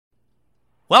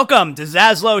Welcome to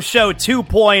Zaslow Show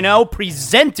 2.0,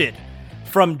 presented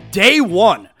from day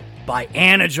one by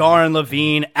Anajar and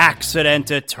Levine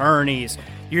Accident Attorneys.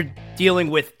 You're dealing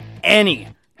with any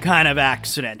kind of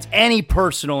accident, any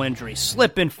personal injury,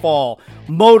 slip and fall,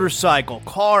 motorcycle,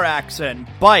 car accident,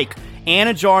 bike.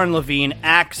 Anajar and Levine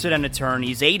Accident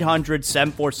Attorneys,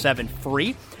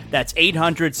 800-747-FREE. That's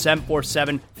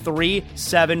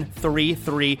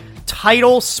 800-747-3733.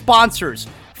 Title sponsors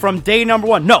from day number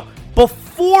one. No,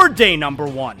 before day number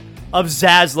one of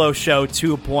Zaslow Show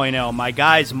 2.0. My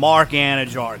guys Mark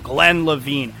Anajar, Glenn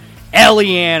Levine, Ellie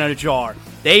Anajar.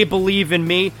 They believe in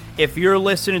me. If you're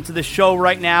listening to the show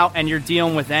right now and you're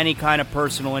dealing with any kind of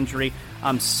personal injury,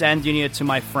 I'm sending you to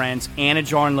my friends,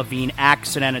 Anajar and Levine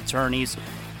Accident Attorneys.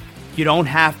 You don't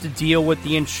have to deal with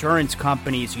the insurance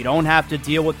companies. You don't have to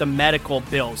deal with the medical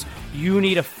bills. You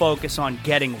need to focus on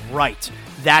getting right.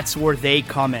 That's where they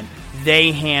come in.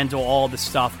 They handle all the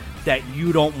stuff that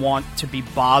you don't want to be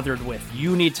bothered with.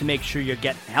 You need to make sure you're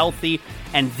getting healthy,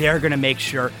 and they're going to make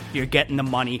sure you're getting the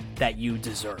money that you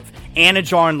deserve.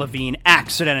 Anajar and Levine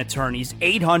Accident Attorneys,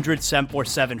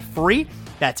 800-747-FREE.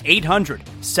 That's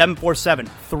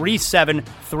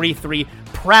 800-747-3733.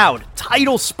 Proud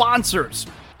title sponsors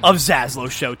of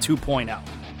Zaslow Show 2.0.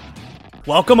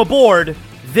 Welcome aboard.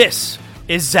 This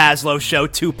is Zaslow Show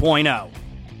 2.0.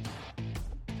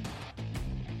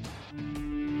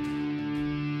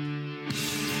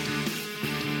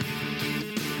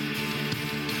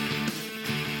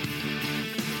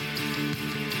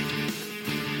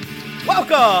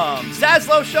 Welcome,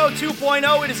 Zaslow Show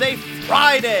 2.0. It is a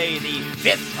Friday, the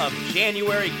 5th of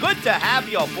January. Good to have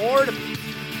you aboard.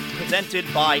 Presented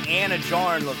by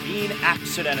Anajar and Levine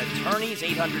Accident Attorneys,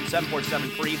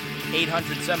 800-747-FREE,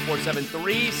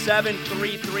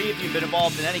 800-747-3733. If you've been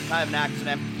involved in any kind of an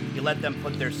accident, you let them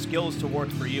put their skills to work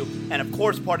for you. And of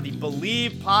course, part of the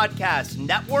Believe Podcast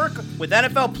Network. With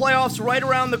NFL playoffs right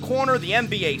around the corner, the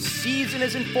NBA season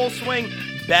is in full swing.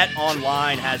 Bet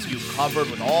Online has you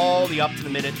covered with all the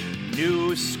up-to-the-minute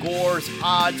news, scores,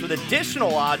 odds, with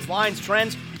additional odds, lines,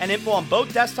 trends, and info on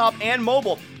both desktop and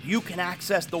mobile. You can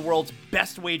access the world's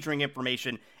best wagering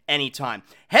information anytime.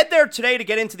 Head there today to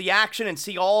get into the action and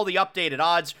see all the updated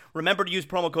odds. Remember to use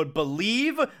promo code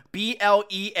BELIEVE,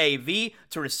 B-L-E-A-V,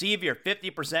 to receive your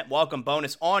 50% welcome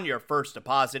bonus on your first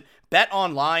deposit. Bet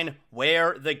Online,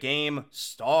 where the game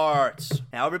starts.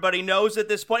 Now, everybody knows at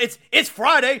this point, it's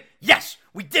Friday. Yes,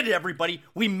 we did it, everybody.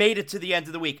 We made it to the end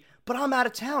of the week. But I'm out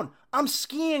of town. I'm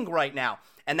skiing right now.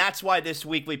 And that's why this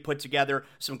week we put together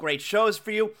some great shows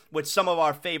for you with some of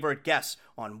our favorite guests.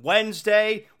 On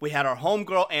Wednesday, we had our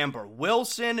homegirl Amber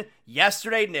Wilson.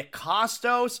 Yesterday, Nick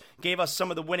Costos gave us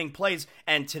some of the winning plays.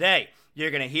 And today,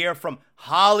 you're going to hear from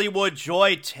Hollywood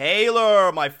Joy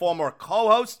Taylor, my former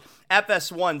co-host,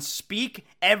 FS1 Speak,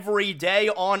 every day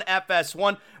on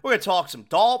FS1. We're going to talk some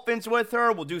Dolphins with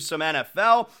her. We'll do some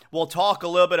NFL. We'll talk a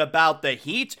little bit about the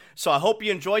Heat. So I hope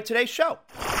you enjoyed today's show.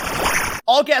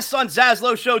 All guests on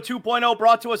Zaslow Show 2.0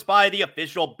 brought to us by the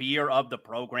official beer of the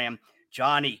program,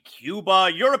 Johnny Cuba.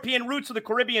 European roots of the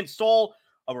Caribbean soul,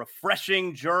 a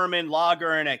refreshing German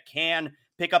lager in a can.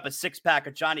 Pick up a six-pack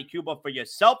of Johnny Cuba for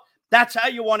yourself. That's how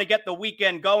you want to get the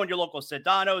weekend going. Your local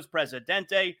Sedanos,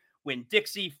 Presidente,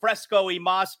 Winn-Dixie, Fresco y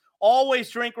Mas. Always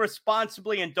drink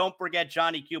responsibly, and don't forget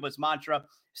Johnny Cuba's mantra,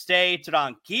 stay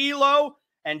tranquilo.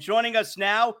 And joining us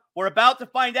now, we're about to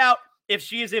find out if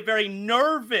she is a very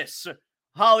nervous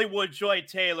Hollywood Joy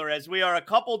Taylor, as we are a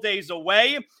couple days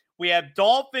away. We have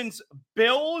Dolphins,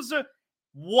 Bills.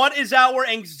 What is our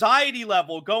anxiety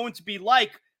level going to be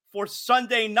like for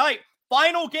Sunday night?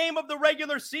 Final game of the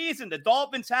regular season. The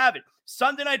Dolphins have it.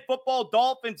 Sunday Night Football,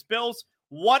 Dolphins, Bills.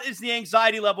 What is the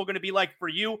anxiety level going to be like for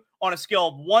you on a scale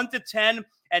of 1 to 10?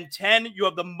 And 10, you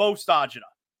have the most agita.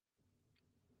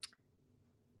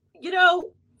 You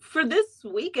know, for this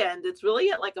weekend, it's really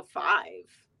at like a 5.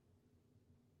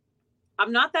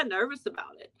 I'm not that nervous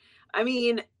about it. I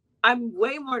mean, I'm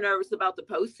way more nervous about the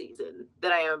postseason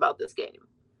than I am about this game.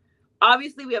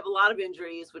 Obviously, we have a lot of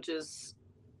injuries, which is,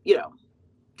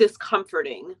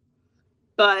 discomforting.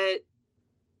 But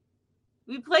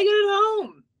we play good at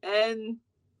home. And,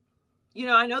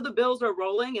 I know the Bills are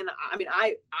rolling. And, I mean,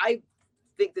 I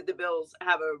think that the Bills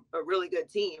have a really good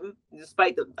team,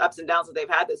 despite the ups and downs that they've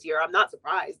had this year. I'm not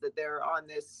surprised that they're on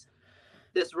this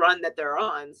run that they're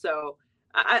on. So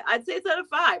I'd say it's at a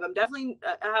 5. I'm definitely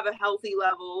have a healthy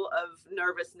level of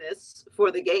nervousness for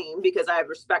the game because I have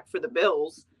respect for the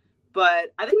Bills.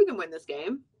 But I think we can win this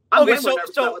game. I'm way more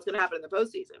nervous about what's going to happen in the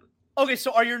postseason. Okay,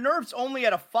 so are your nerves only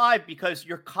at a 5 because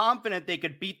you're confident they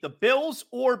could beat the Bills,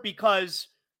 or because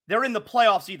they're in the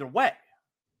playoffs either way?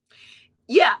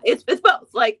 Yeah, it's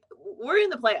both. Like, we're in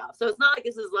the playoffs. So it's not like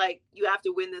this is like you have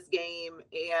to win this game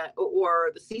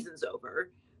or the season's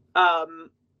over.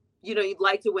 You'd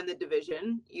like to win the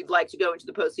division. You'd like to go into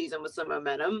the postseason with some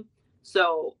momentum.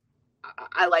 So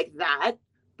I like that.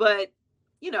 But,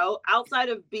 outside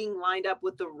of being lined up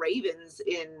with the Ravens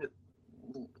in,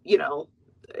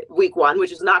 week 1,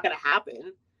 which is not going to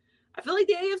happen, I feel like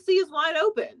the AFC is wide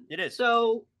open. It is.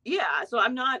 So, yeah. So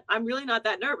I'm really not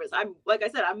that nervous. Like I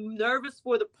said, I'm nervous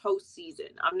for the postseason.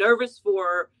 I'm nervous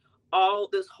for all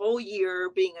this whole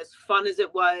year being as fun as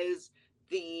it was.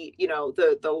 The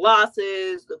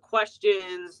losses, the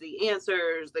questions, the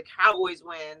answers, the Cowboys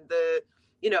win,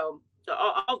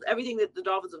 everything that the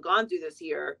Dolphins have gone through this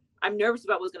year. I'm nervous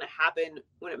about what's going to happen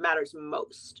when it matters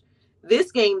most.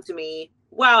 This game, to me,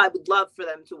 while I would love for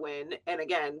them to win and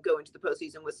again go into the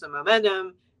postseason with some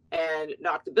momentum and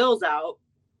knock the Bills out,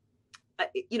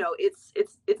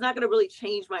 it's not going to really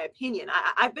change my opinion.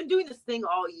 I've been doing this thing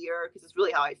all year because it's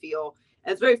really how I feel,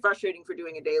 and it's very frustrating for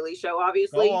doing a daily show,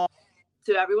 obviously,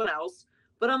 to everyone else.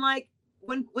 But I'm like,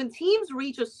 when teams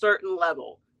reach a certain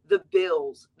level, the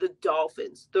Bills, the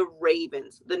Dolphins, the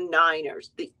Ravens, the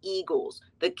Niners, the Eagles,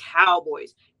 the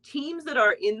Cowboys, teams that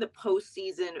are in the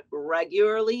postseason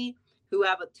regularly, who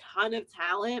have a ton of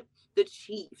talent, the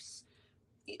Chiefs.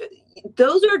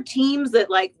 Those are teams that,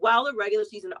 like, while the regular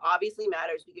season obviously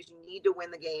matters because you need to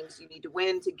win the games, you need to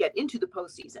win to get into the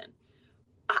postseason.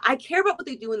 I care about what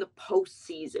they do in the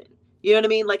postseason. You know what I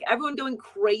mean? Like, everyone going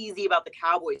crazy about the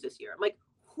Cowboys this year. I'm like,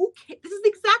 who cares? This is the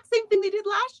exact same thing they did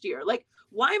last year. Like,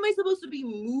 why am I supposed to be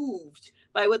moved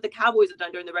by what the Cowboys have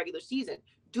done during the regular season?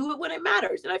 Do it when it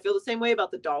matters. And I feel the same way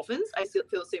about the Dolphins. I feel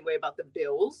the same way about the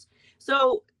Bills.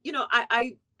 So,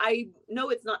 I know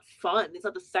it's not fun. It's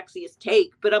not the sexiest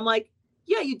take, but I'm like,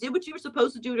 yeah, you did what you were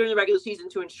supposed to do during the regular season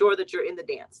to ensure that you're in the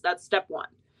dance. That's step 1.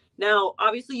 Now,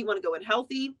 obviously, you want to go in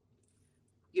healthy.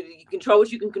 You control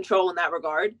what you can control in that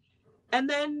regard, and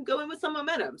then go in with some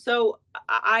momentum. So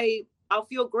I'll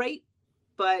feel great,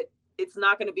 but it's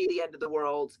not going to be the end of the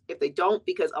world if they don't,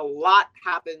 because a lot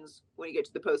happens when you get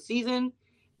to the postseason,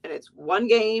 and it's one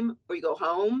game where you go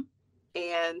home,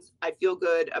 and I feel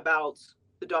good about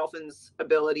the Dolphins'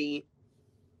 ability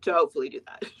to hopefully do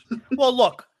that. Well,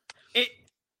 look,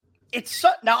 it's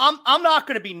now I'm not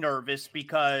going to be nervous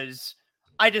because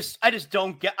I just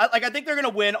don't get, I think they're going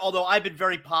to win, although I've been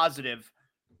very positive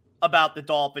about the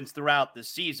Dolphins throughout the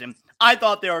season. I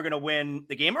thought they were going to win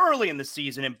the game early in the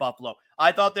season in Buffalo.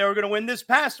 I thought they were going to win this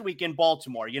past week in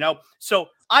Baltimore, So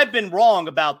I've been wrong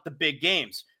about the big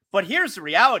games. But here's the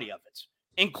reality of it.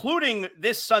 Including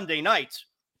this Sunday night,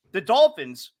 the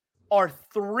Dolphins are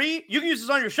 3, you can use this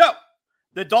on your show.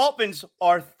 The Dolphins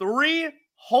are 3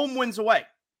 home wins away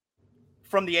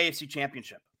from the AFC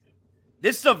Championship.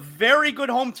 This is a very good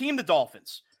home team, the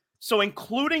Dolphins. So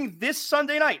including this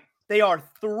Sunday night, they are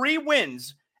 3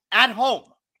 wins at home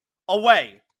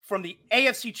away from the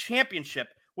AFC Championship,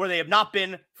 where they have not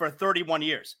been for 31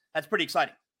 years. That's pretty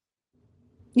exciting.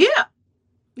 Yeah.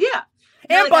 Yeah.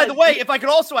 And by the way, if I could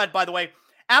also add,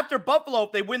 after Buffalo,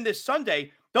 if they win this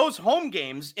Sunday, those home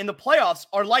games in the playoffs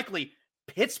are likely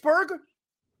Pittsburgh.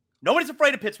 Nobody's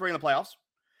afraid of Pittsburgh in the playoffs.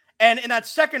 And in that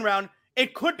second round,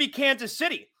 it could be Kansas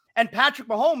City. And Patrick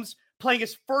Mahomes playing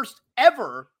his first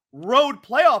ever road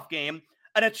playoff game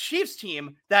and a Chiefs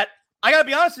team that, I got to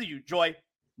be honest with you, Joy,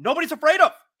 nobody's afraid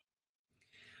of.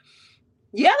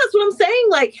 Yeah, that's what I'm saying.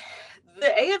 Like, the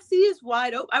AFC is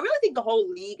wide open. I really think the whole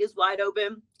league is wide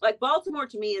open. Like, Baltimore,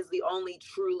 to me, is the only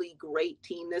truly great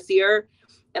team this year.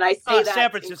 And I say that San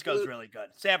Francisco's really good.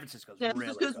 San Francisco's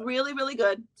really, really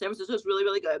good. San Francisco's really,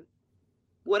 really good.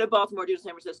 What did Baltimore do to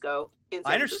San Francisco?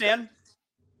 I understand.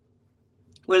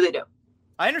 What do they do?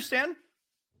 I understand.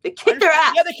 They kicked their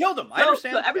ass. Yeah, they killed them. I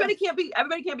understand. So everybody can't be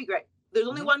great. There's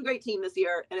only one great team this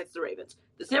year, and it's the Ravens.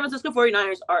 The San Francisco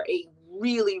 49ers are a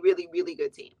really, really, really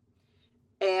good team.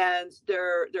 And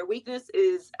their weakness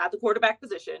is at the quarterback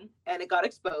position, and it got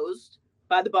exposed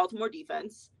by the Baltimore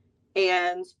defense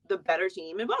and the better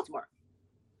team in Baltimore.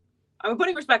 I'm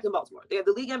putting respect in Baltimore. They have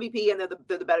the league MVP, and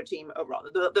they're the better team overall.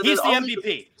 He's the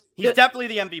MVP. He's definitely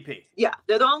the MVP. Yeah,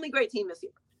 they're the only great team this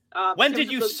year. When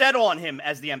did you settle on him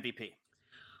as the MVP?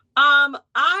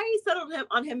 I settled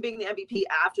on him being the MVP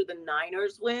after the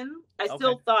Niners win. I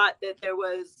still thought that there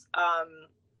was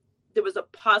a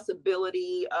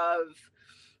possibility of,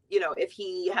 if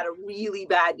he had a really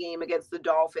bad game against the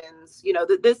Dolphins,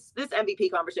 this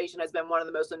MVP conversation has been one of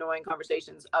the most annoying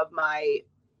conversations of my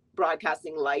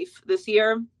broadcasting life this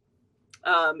year.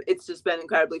 It's just been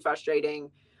incredibly frustrating.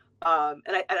 And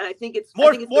I think it's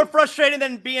more frustrating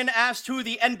than being asked who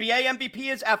the NBA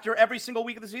MVP is after every single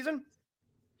week of the season.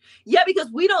 Yeah, because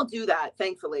we don't do that,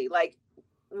 thankfully. Like,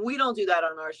 we don't do that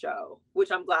on our show,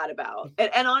 which I'm glad about.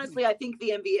 And honestly, I think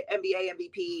the NBA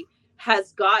MVP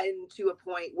has gotten to a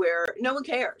point where no one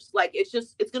cares. Like, it's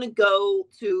going to go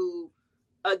to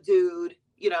a dude,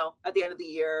 at the end of the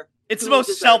year. It's the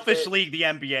most selfish league, the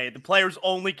NBA. The players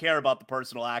only care about the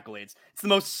personal accolades. It's the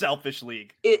most selfish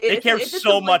league. They care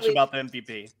so much about the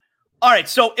MVP. All right,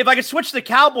 so if I could switch to the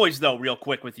Cowboys, though, real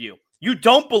quick with you. You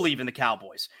don't believe in the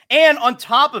Cowboys. And on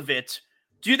top of it,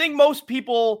 do you think most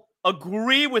people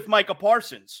agree with Micah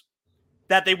Parsons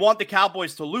that they want the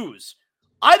Cowboys to lose?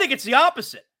 I think it's the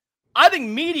opposite. I think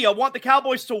media want the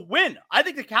Cowboys to win. I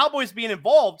think the Cowboys being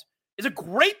involved is a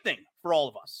great thing for all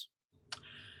of us.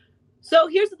 So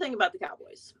here's the thing about the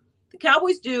Cowboys. The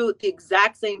Cowboys do the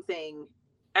exact same thing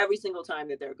every single time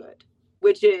that they're good,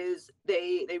 which is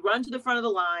they run to the front of the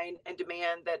line and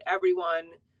demand that everyone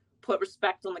put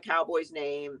respect on the Cowboys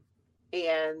name.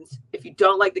 And if you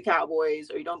don't like the Cowboys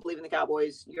or you don't believe in the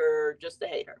Cowboys, you're just a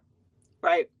hater,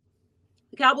 right?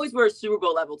 The Cowboys were a Super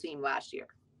Bowl level team last year.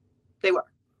 They were.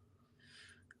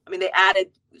 I mean, they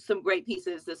added some great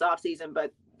pieces this offseason,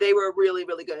 but they were really,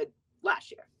 really good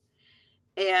last year.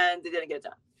 And they didn't get it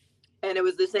done. And it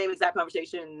was the same exact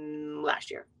conversation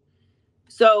last year.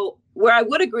 So where I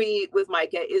would agree with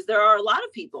Micah is there are a lot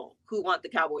of people who want the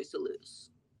Cowboys to lose.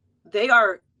 They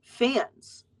are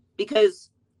fans because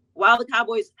while the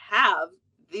Cowboys have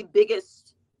the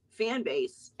biggest fan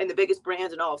base and the biggest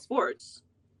brand in all of sports,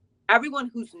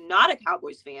 everyone who's not a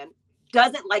Cowboys fan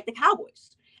doesn't like the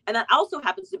Cowboys. And that also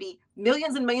happens to be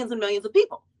millions and millions and millions of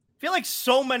people. I feel like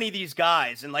so many of these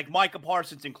guys, and like Micah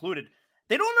Parsons included,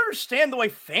 they don't understand the way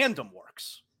fandom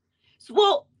works.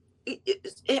 Well,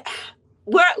 it's a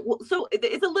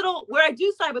little, where I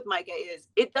do side with Micah is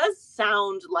it does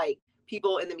sound like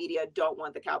people in the media don't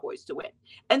want the Cowboys to win.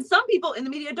 And some people in the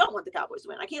media don't want the Cowboys to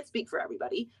win. I can't speak for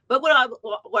everybody, but where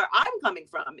I'm coming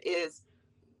from is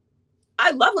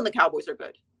I love when the Cowboys are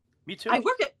good. Me too. I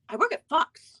work at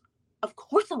Fox. Of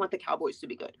course I want the Cowboys to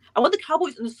be good. I want the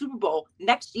Cowboys in the Super Bowl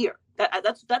next year.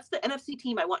 That's the NFC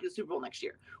team I want in the Super Bowl next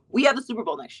year. We have the Super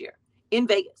Bowl next year in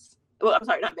Vegas. Well, I'm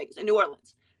sorry, not Vegas, in New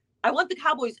Orleans. I want the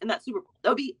Cowboys in that Super Bowl. That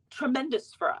would be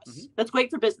tremendous for us. Mm-hmm. That's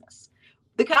great for business.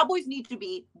 The Cowboys need to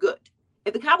be good.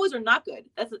 If the Cowboys are not good,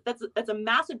 that's a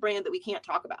massive brand that we can't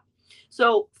talk about.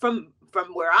 So from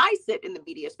where I sit in the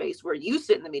media space, where you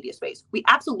sit in the media space, we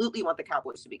absolutely want the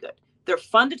Cowboys to be good. They're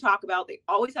fun to talk about. They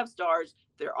always have stars.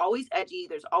 They're always edgy.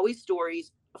 There's always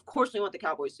stories. Of course, we want the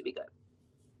Cowboys to be good.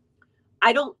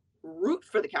 I don't root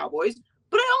for the Cowboys,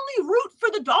 but I only root for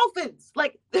the Dolphins.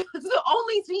 Like, it's the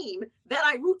only team that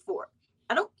I root for.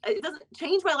 It doesn't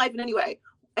change my life in any way.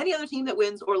 Any other team that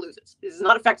wins or loses is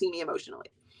not affecting me emotionally.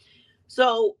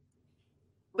 So,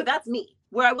 but that's me.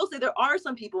 Where I will say there are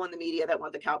some people in the media that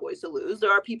want the Cowboys to lose.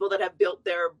 There are people that have built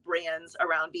their brands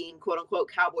around being quote unquote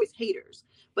Cowboys haters.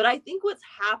 But I think what's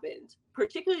happened,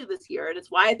 particularly this year, and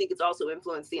it's why I think it's also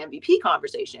influenced the MVP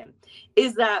conversation,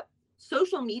 is that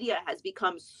social media has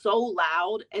become so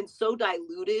loud and so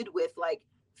diluted with like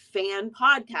fan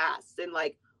podcasts and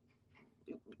like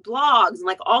blogs and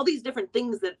like all these different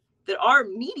things that are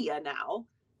media now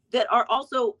that are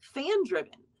also fan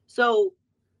driven. So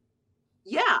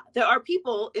yeah, there are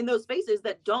people in those spaces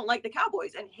that don't like the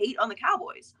Cowboys and hate on the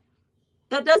Cowboys.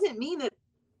 That doesn't mean that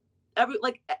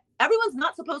everyone's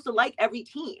not supposed to like every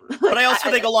team. But I also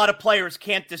think a lot of players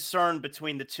can't discern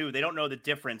between the two. They don't know the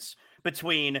difference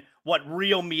between what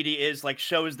real media is, like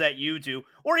shows that you do,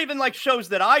 or even like shows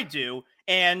that I do,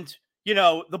 and,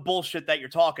 the bullshit that you're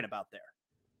talking about there.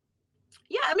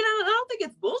 Yeah, I mean, I don't think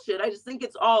it's bullshit. I just think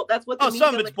it's all, that's what the media,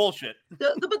 some of it's bullshit.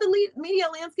 But the media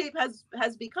landscape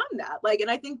has become that. Like, and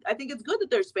I think it's good that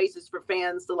there's spaces for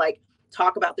fans to like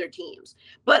talk about their teams.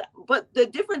 But the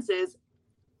difference is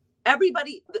I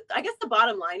guess the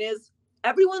bottom line is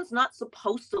everyone's not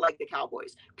supposed to like the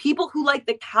Cowboys. People who like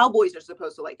the Cowboys are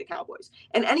supposed to like the Cowboys.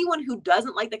 And anyone who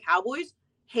doesn't like the Cowboys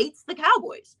hates the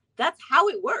Cowboys. That's how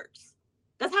it works.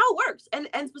 That's how it works.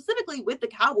 And specifically with the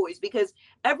Cowboys, because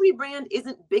every brand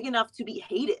isn't big enough to be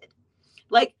hated.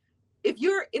 Like, if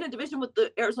you're in a division with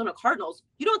the Arizona Cardinals,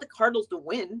 you don't want the Cardinals to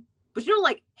win, but you don't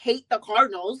like hate the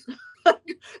Cardinals.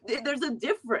 There's a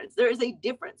difference. There is a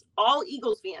difference. All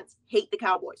Eagles fans hate the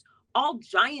Cowboys. All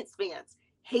Giants fans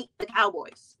hate the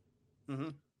Cowboys. Mm-hmm.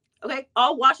 Okay?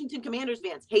 All Washington Commanders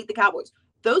fans hate the Cowboys.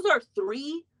 Those are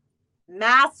three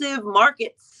massive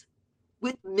markets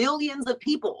with millions of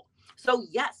people. So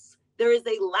yes, there is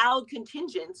a loud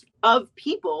contingent of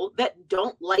people that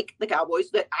don't like the Cowboys,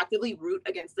 that actively root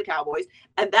against the Cowboys.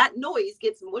 And that noise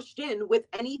gets mushed in with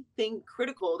anything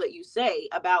critical that you say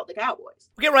about the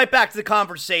Cowboys. We'll get right back to the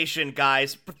conversation,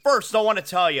 guys. But first, I want to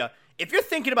tell you, if you're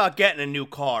thinking about getting a new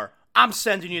car, I'm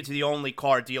sending you to the only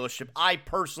car dealership I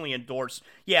personally endorse.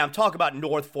 Yeah, I'm talking about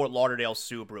North Fort Lauderdale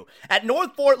Subaru. At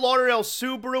North Fort Lauderdale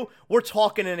Subaru, we're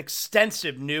talking an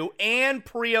extensive new and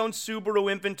pre-owned Subaru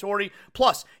inventory,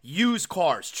 plus used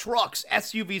cars, trucks,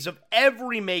 SUVs of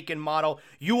every make and model.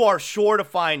 You are sure to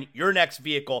find your next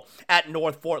vehicle at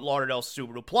North Fort Lauderdale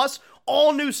Subaru. Plus,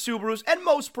 all new Subarus and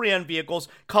most pre-owned vehicles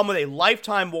come with a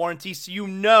lifetime warranty, so you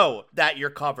know that you're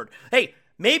covered. Hey,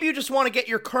 maybe you just want to get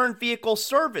your current vehicle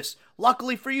serviced.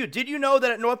 Luckily for you, did you know that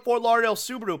at North Fort Lauderdale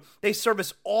Subaru, they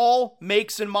service all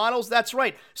makes and models? That's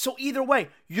right. So either way,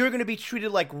 you're going to be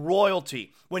treated like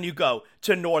royalty when you go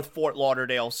to North Fort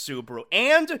Lauderdale Subaru.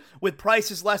 And with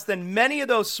prices less than many of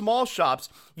those small shops,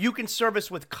 you can service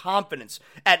with confidence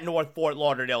at North Fort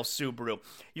Lauderdale Subaru.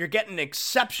 You're getting an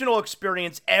exceptional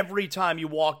experience every time you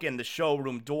walk in the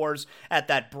showroom doors at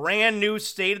that brand new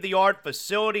state-of-the-art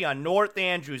facility on North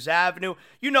Andrews Avenue.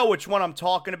 You know which one I'm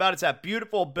talking about. It's that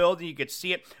beautiful building. You could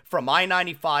see it from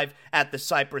I-95 at the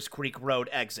Cypress Creek Road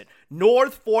exit.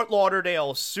 North Fort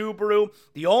Lauderdale Subaru,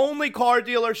 the only car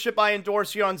dealership I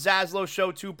endorse here on Zaslow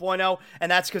Show 2.0,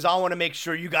 and that's because I want to make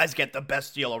sure you guys get the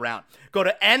best deal around. Go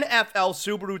to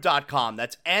nflsubaru.com.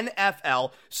 That's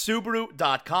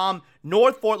nflsubaru.com.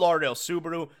 North Fort Lauderdale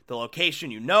Subaru, the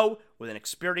location you know with an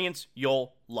experience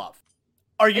you'll love.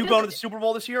 Are you going to the Super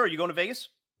Bowl this year? Or are you going to Vegas?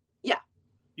 Yeah.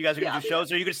 You guys are going to do shows?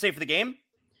 Are you going to stay for the game?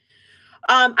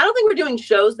 I don't think we're doing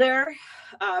shows there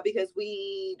because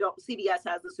CBS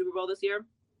has the Super Bowl this year.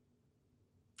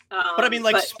 But I mean,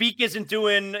 Speak isn't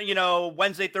doing,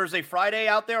 Wednesday, Thursday, Friday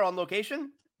out there on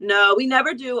location? No, we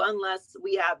never do unless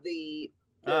we have the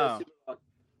Super Bowl.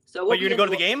 So but you're going to go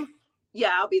to the game?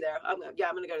 Yeah, I'll be there. I'm going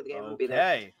to go to the game. We'll be there.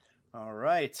 Okay. All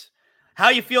right. How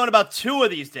are you feeling about Tua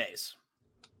these days?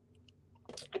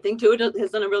 I think Tua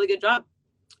has done a really good job.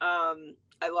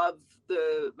 I love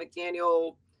the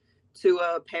McDaniel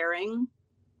Tua pairing.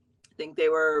 I think they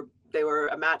were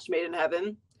a match made in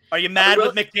heaven. Are you mad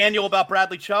with McDaniel about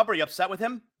Bradley Chubb? Are you upset with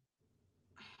him?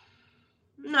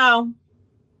 No.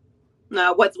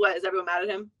 What is everyone mad at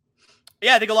him?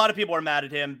 Yeah, I think a lot of people are mad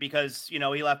at him because, he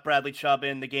left Bradley Chubb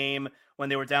in the game when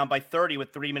they were down by 30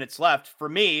 with 3 minutes left. For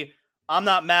me, I'm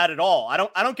not mad at all. I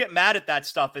don't get mad at that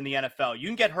stuff in the NFL. You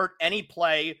can get hurt any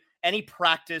play, any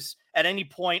practice, at any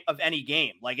point of any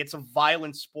game. Like, it's a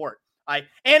violent sport. And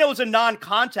it was a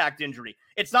non-contact injury.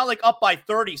 It's not like up by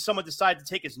 30, someone decided to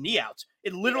take his knee out.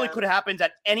 It literally could have happened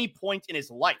at any point in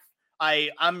his life.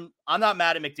 I'm not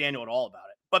mad at McDaniel at all about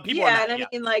it. But people are mad. And I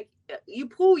mean, you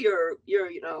pull your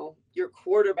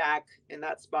quarterback in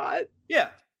that spot. Yeah.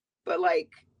 But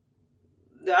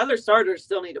the other starters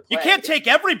still need to play. You can't take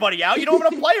everybody out. You don't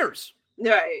have enough players.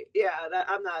 Right. Yeah.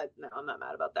 I'm not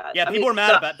mad about that. Yeah. People are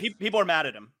mad about it. People are mad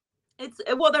at him.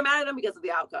 They're mad at him because of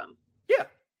the outcome. Yeah.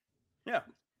 Yeah.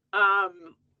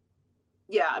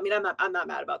 Yeah. I mean, I'm not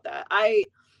mad about that. I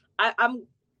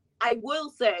will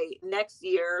say next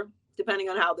year, depending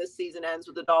on how this season ends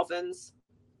with the Dolphins,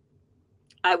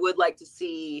 I would like to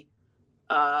see,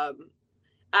 not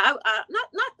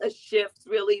a shift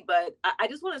really, but I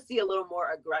just want to see a little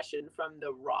more aggression from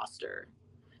the roster.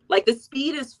 The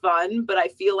speed is fun, but I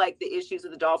feel like the issues that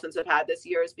the Dolphins have had this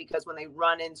year is because when they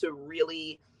run into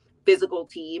really physical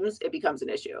teams, it becomes an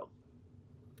issue.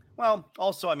 Well,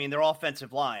 also, I mean, their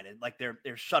offensive line, they're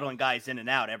shuttling guys in and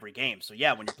out every game. So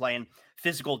yeah, when you're playing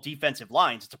physical defensive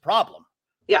lines, it's a problem.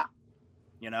 Yeah.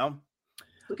 We can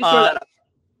throw that up.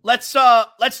 Let's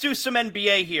do some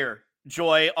NBA here,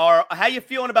 Joy. How you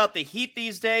feeling about the Heat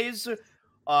these days? Do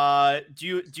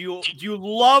you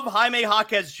love Jaime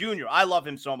Jaquez Jr.? I love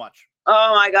him so much.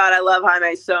 Oh my God, I love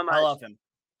Jaime so much. I love him.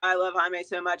 I love Jaime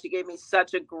so much. He gave me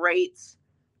such a great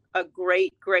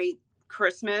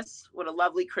Christmas. What a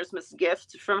lovely Christmas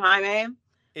gift from Jaime.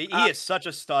 He is such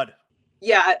a stud.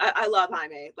 Yeah, I love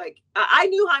Jaime. I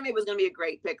knew Jaime was going to be a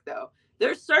great pick, though.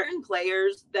 There's certain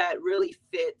players that really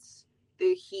fits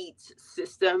the Heat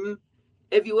system,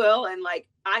 if you will. And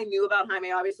I knew about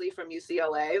Jaime obviously from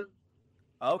UCLA.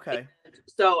 Okay.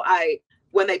 So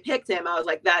when they picked him, I was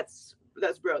like, that's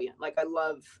brilliant. I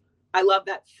love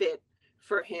that fit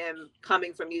for him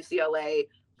coming from UCLA,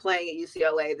 playing at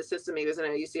UCLA, the system he was in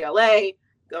at UCLA,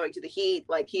 going to the Heat.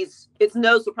 It's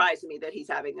no surprise to me that he's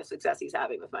having the success he's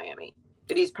having with Miami.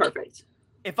 And he's perfect.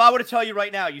 If I were to tell you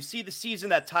right now, you see the season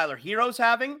that Tyler Hero's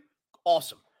having,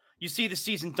 awesome. You see the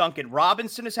season Duncan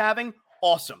Robinson is having,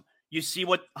 awesome. You see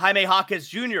what Jaime Jaquez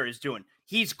Jr. is doing.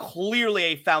 He's clearly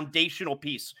a foundational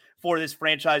piece for this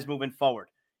franchise moving forward.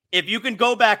 If you can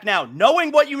go back now,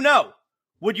 knowing what you know,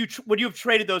 would you have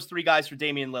traded those three guys for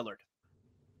Damian Lillard?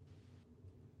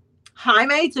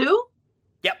 Jaime too?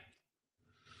 Yep.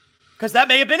 Because that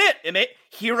may have been it.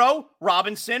 Hero,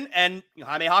 Robinson, and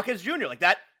Jaime Hawkins Jr. Like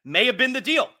that may have been the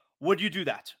deal. Would you do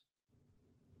that?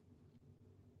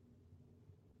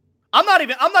 I'm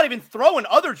not even throwing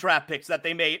other draft picks that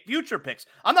they made, future picks.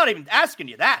 I'm not even asking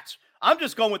you that. I'm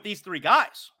just going with these 3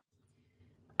 guys.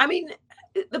 I mean,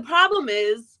 the problem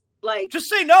is, like... Just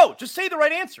say no. Just say the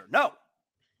right answer. No.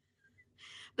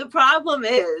 The problem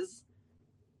is,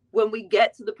 when we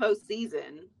get to the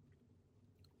postseason,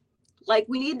 like,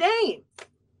 we need Dame.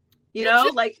 You know,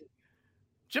 like...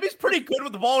 Jimmy's pretty good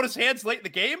with the ball in his hands late in the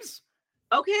games.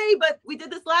 Okay, but we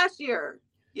did this last year,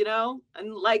 you know?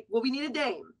 And, like, well, we needed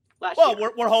Dame last year.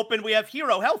 Well, we're hoping we have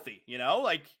Hero healthy, you know?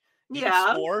 Like, he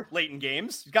can score late in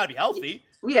games. He's got to be healthy.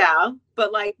 Yeah,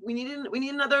 but, like, we need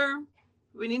Dame.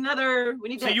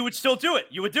 So you would still do it?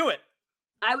 You would do it?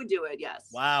 I would do it, yes.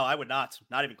 Wow, I would not.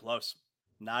 Not even close.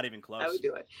 Not even close. I would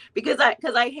do it because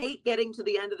I hate getting to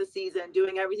the end of the season,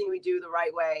 doing everything we do the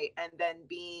right way, and then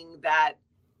being that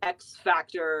X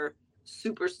factor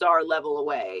superstar level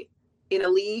away in a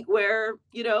league where,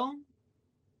 you know,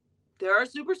 there are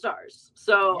superstars.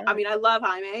 So, right. I mean, I love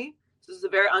Jaime. This is a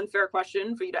very unfair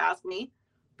question for you to ask me,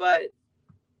 but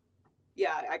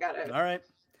yeah, I got it. All right.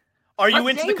 Are you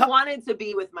into the wanted to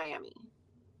be with Miami?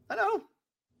 I know.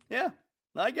 Yeah,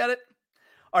 I get it.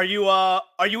 Are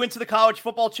you into the college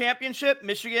football championship?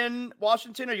 Michigan,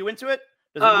 Washington, are you into it?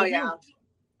 Oh yeah.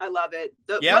 I love it.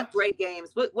 What great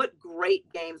games. What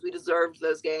great games. We deserved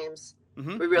those games.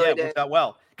 Mm-hmm. We really did. Worked out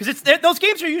well. Because those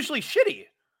games are usually shitty.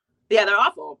 Yeah, they're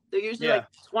awful. They're usually like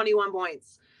 21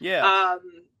 points. Yeah.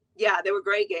 Yeah, they were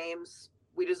great games.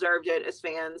 We deserved it as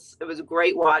fans. It was a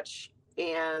great watch.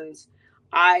 And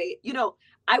I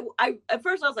at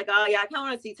first I was like, oh yeah, I kind of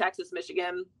want to see Texas,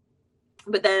 Michigan.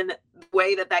 But then the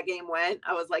way that game went,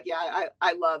 I was like, yeah,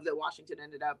 I love that Washington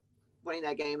ended up winning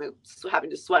that game and having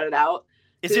to sweat it out.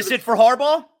 Is this it for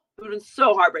Harbaugh? It would have been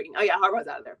so heartbreaking. Oh yeah, Harbaugh's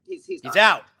out of there. He's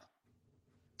out.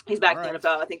 He's back in the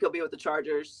NFL. I think he'll be with the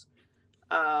Chargers.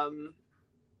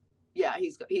 Yeah,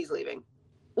 he's leaving.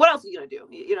 What else are you gonna do?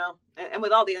 You know, and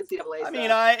with all the NCAA. I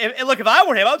mean, if I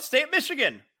were him, I would stay at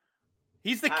Michigan.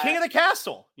 He's the king of the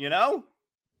castle. You know.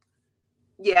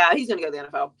 Yeah, he's gonna go to the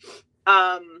NFL.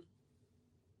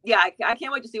 Yeah, I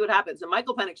can't wait to see what happens. And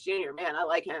Michael Penix Jr., man, I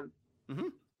like him. Mm-hmm.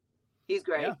 He's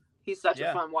great. Yeah. He's such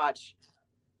a fun watch.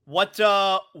 What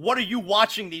are you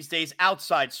watching these days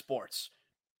outside sports?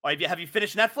 Or have you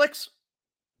finished Netflix?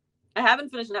 I haven't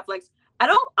finished Netflix.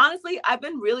 I've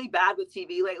been really bad with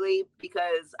TV lately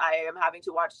because I am having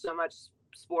to watch so much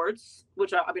sports,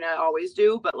 which I always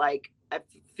do, but like, I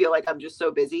feel like I'm just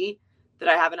so busy that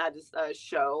I haven't had this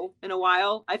show in a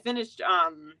while. I finished,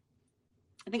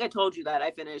 I think I told you that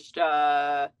I finished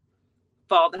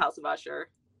Fall of the House of Usher.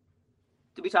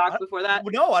 Did we talk before that?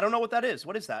 No, I don't know what that is.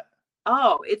 What is that?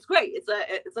 Oh, it's great.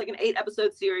 It's like an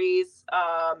 8-episode series.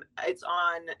 It's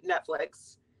on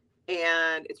Netflix,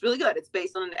 and it's really good. It's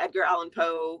based on an Edgar Allan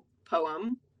Poe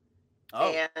poem.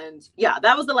 Oh. And yeah,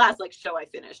 that was the last show I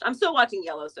finished. I'm still watching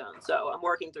Yellowstone, so I'm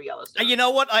working through Yellowstone. You know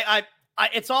what? I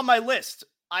it's on my list.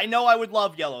 I know I would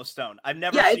love Yellowstone. I've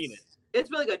never seen it. It's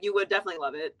really good. You would definitely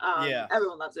love it.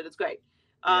 Everyone loves it. It's great.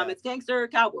 It's gangster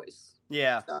cowboys.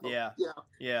 Yeah. So, yeah. You know.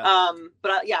 Yeah.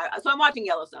 So I'm watching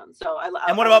Yellowstone. So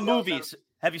And what about movies?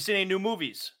 Have you seen any new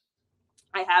movies?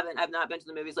 I haven't. I've not been to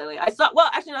the movies lately.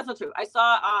 Actually, that's not true. I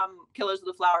saw Killers of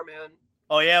the Flower Moon.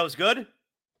 Oh yeah, it was good. It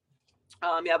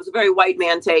was a very white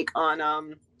man take on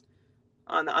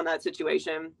that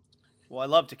situation. Well, I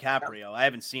love DiCaprio. I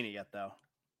haven't seen it yet though.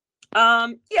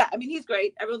 Yeah, I mean he's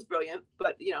great. Everyone's brilliant,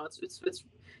 but you know it's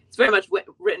very much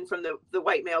written from the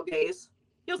white male gaze.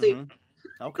 You'll see.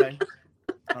 Mm-hmm. Okay.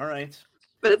 All right.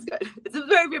 But it's good. It's a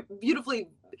very beautifully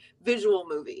visual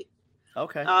movie.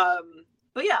 Okay.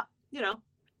 But yeah, you know,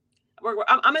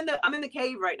 I'm in the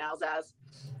cave right now, Zaz.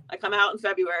 I come out in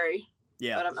February.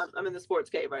 Yeah. But I'm in the sports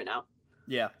cave right now.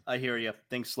 Yeah, I hear you.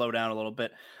 Things slow down a little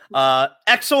bit.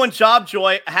 Excellent job,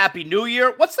 Joy. Happy New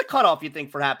Year. What's the cutoff you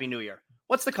think for Happy New Year?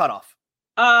 What's the cutoff?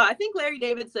 I think Larry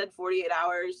David said 48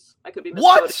 hours. I could be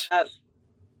misquoting that.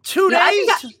 2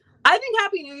 days? I think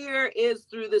Happy New Year is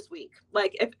through this week.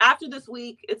 Like, if after this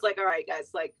week, it's like, all right, guys,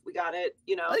 like, we got it,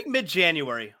 you know? I think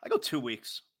mid-January. I go 2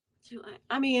 weeks.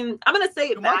 I mean, I'm going to say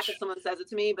it back if someone says it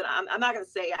to me, but I'm not going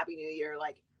to say Happy New Year,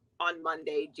 like, on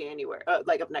Monday, January,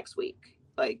 of next week.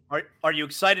 Like, are you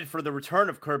excited for the return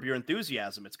of Curb Your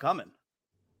Enthusiasm? It's coming.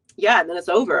 Yeah, and then it's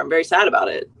over. I'm very sad about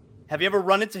it. Have you ever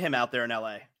run into him out there in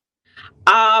LA?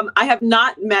 I have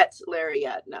not met Larry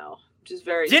yet, no. Which is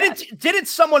very sad. Didn't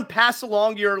someone pass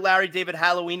along your Larry David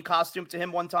Halloween costume to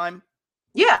him one time?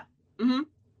 Yeah. Mm-hmm.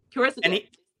 Carissa did.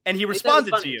 And he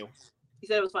responded to you. He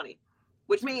said it was funny.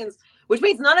 Which means which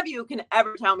means none of you can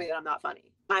ever tell me that I'm not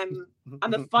funny. I'm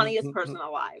the funniest person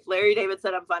alive. Larry David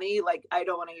said I'm funny. Like, I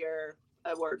don't want to hear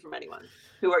a word from anyone.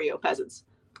 Who are you, peasants?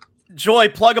 Joy,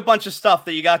 plug a bunch of stuff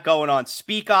that you got going on.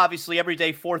 Speak, obviously, every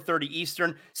day, 4:30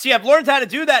 Eastern. See, I've learned how to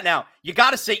do that now. You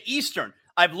got to say Eastern.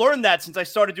 I've learned that since I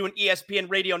started doing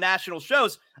ESPN Radio National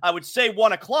shows. I would say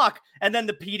 1 o'clock, and then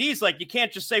the PD's like, you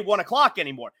can't just say 1 o'clock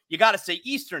anymore. You got to say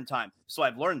Eastern time. So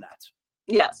I've learned that.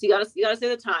 Yes, you gotta say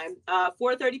the time.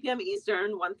 4:30 p.m.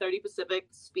 Eastern, 1:30 Pacific.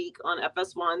 Speak on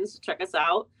FS1s. Check us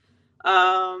out.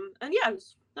 And yeah,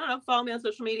 just, I don't know. Follow me on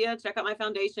social media. Check out my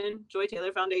foundation, Joy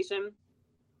Taylor Foundation.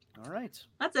 All right,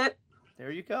 that's it.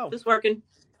 There you go. Just working.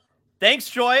 Thanks,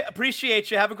 Joy. Appreciate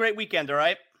you. Have a great weekend. All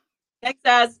right. Thanks,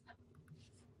 Daz.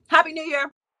 Happy New Year.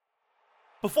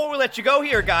 Before we let you go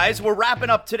here, guys, we're wrapping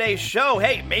up today's show.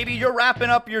 Hey, maybe you're wrapping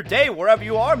up your day wherever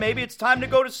you are. Maybe it's time to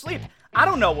go to sleep. I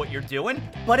don't know what you're doing,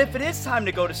 but if it is time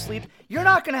to go to sleep, you're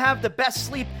not going to have the best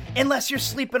sleep unless you're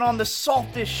sleeping on the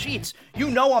softest sheets.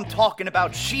 You know I'm talking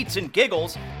about Sheets and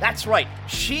Giggles. That's right,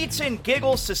 Sheets and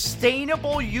Giggles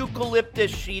sustainable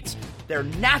eucalyptus sheets. They're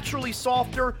naturally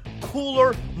softer,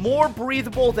 cooler, more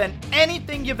breathable than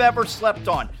anything you've ever slept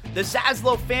on. The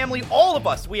Zaslow family, all of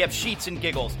us, we have Sheets and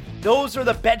Giggles. Those are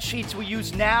the bed sheets we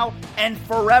use now and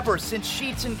forever since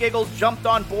Sheets and Giggles jumped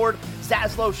on board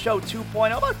Zaslow Show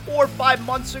 2.0 about 4 or 5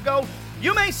 months ago.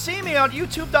 You may see me on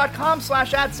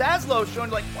youtube.com/@Zaslow Show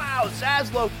and you're like, wow,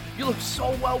 Zaslow, you look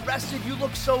so well rested. You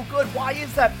look so good. Why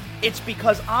is that? It's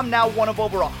because I'm now one of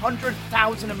over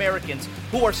 100,000 Americans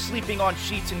who are sleeping on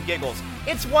Sheets and Giggles.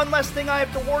 It's one less thing I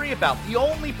have to worry about. The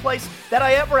only place that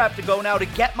I ever have to go now to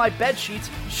get my bed sheets,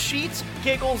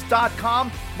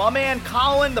 sheetsgiggles.com. My man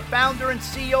Colin, the founder and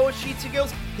CEO of Sheets and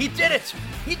Giggles, he did it.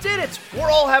 He did it.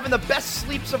 We're all having the best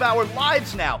sleeps of our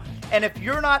lives now. And if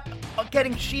you're not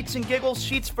getting Sheets and Giggles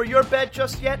sheets for your bed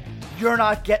just yet, you're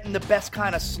not getting the best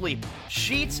kind of sleep.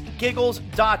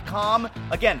 Sheetsgiggles.com.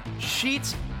 Again,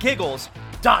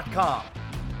 sheetsgiggles.com.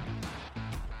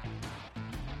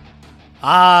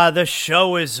 The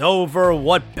show is over.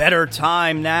 What better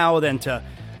time now than to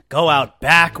go out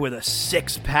back with a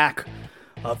 6-pack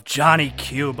of Johnny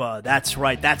Cuba. That's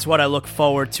right. That's what I look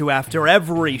forward to after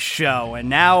every show. And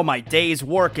now my day's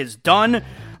work is done.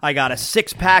 I got a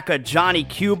 6-pack of Johnny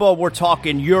Cuba. We're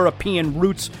talking European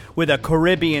roots with a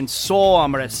Caribbean soul.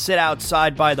 I'm going to sit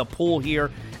outside by the pool here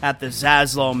at the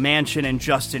Zaslow Mansion and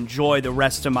just enjoy the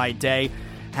rest of my day.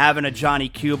 Having a Johnny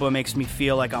Cuba makes me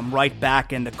feel like I'm right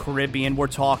back in the Caribbean. We're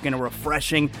talking a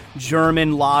refreshing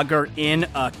German lager in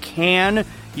a can.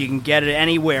 You can get it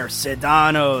anywhere.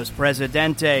 Sedanos,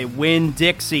 Presidente,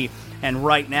 Winn-Dixie. And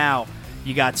right now,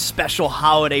 you got special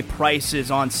holiday prices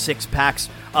on 6-packs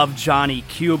of Johnny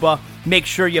Cuba. Make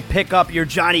sure you pick up your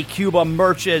Johnny Cuba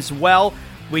merch as well.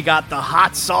 We got the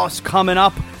hot sauce coming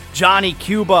up. Johnny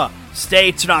Cuba,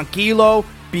 stay tranquilo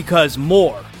because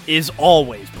more is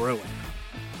always brewing.